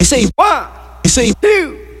say one, you say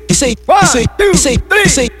two. You say one, you say three. You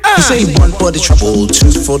say one for the trouble,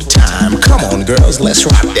 two for the time. Come on, girls, let's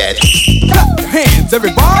rock that. Clap your hands,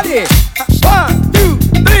 everybody. 1, 2,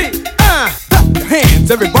 3. Clap your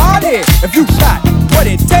hands, everybody. If you got what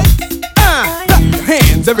it takes. Clap your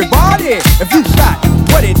hands, everybody. If you got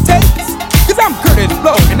what it takes. 'Cause I'm Curtis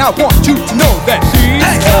Blow, and I want you to know that he's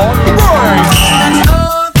on the road.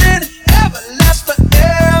 Nothing ever lasts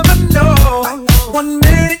forever, no. 1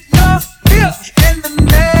 minute you're here, and the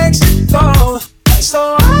next you go.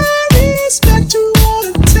 So I expect you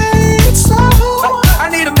wanna take it slow. I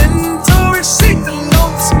need a mental receipt to know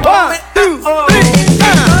this moment. 1, 2, 3.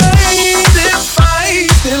 If I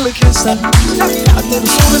still a kisser, I never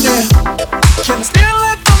saw it there. Can I steal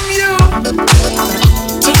it from you?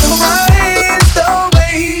 To memorize the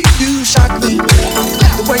way you shock me,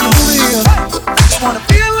 the way you feel. Just wanna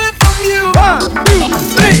feel it from you. 1, 2,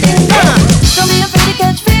 3. Don't be afraid to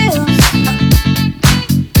catch feels.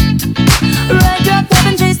 Ride, drop, tap,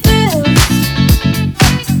 and chase thrills.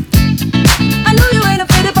 I know you ain't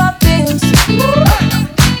afraid to pop pills.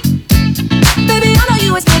 Baby, I know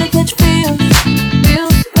you ain't scared to catch feels.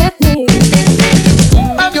 Feels with me.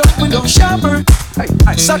 I'm your window shopper.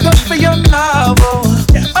 I suck up for your novel.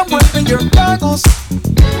 I'm wearing your goggles.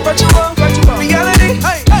 Virtual reality.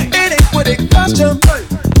 It ain't what it cost you.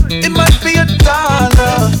 It might be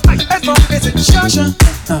 $1 as long as it shocks you.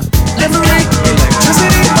 Liberate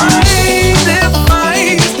electricity. If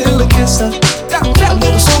I still a kisser, a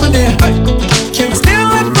little souvenir. Can I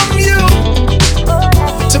steal it from you?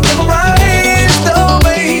 To memorize the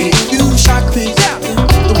way you shock me,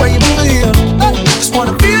 the way you feel. Just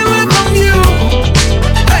wanna feel it from you.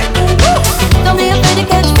 Hey, Don't be afraid to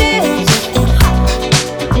catch feels.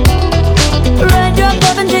 Ride, drop,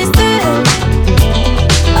 tap, and chase thrills.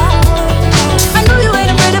 I know you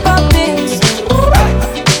ain't afraid to pop pills.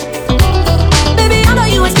 Baby, I know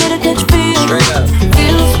you ain't scared to catch feels. Straight up.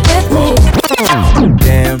 Feels with me.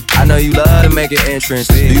 Damn, I know you love to make an entrance.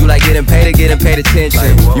 Do you like getting paid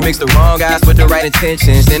attention? You mix the wrong guys with the right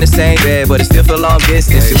intentions. In the same bed, but it still feel long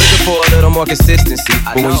distance. You're looking for a little more consistency.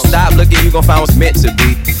 But when you stop looking, you gon' find what's meant to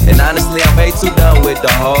be. And honestly, I'm way too done with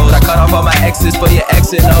the hoes. I cut off all my exes for your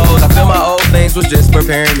X and O's. I feel my old things was just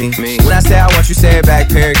preparing me. When I say I want you, say it back,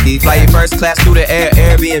 parakeet. Fly your first class through the air,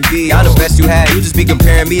 Airbnb. I'm the best you had, you just be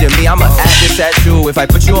comparing me to me. I'ma act this at you. If I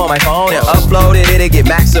put you on my phone and upload it, it'll get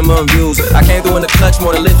maximum views. I came through in the clutch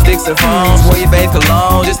more than lipsticks and phones. Wore your babe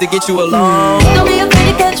cologne just to get you alone. Don't be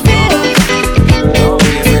afraid to catch feels.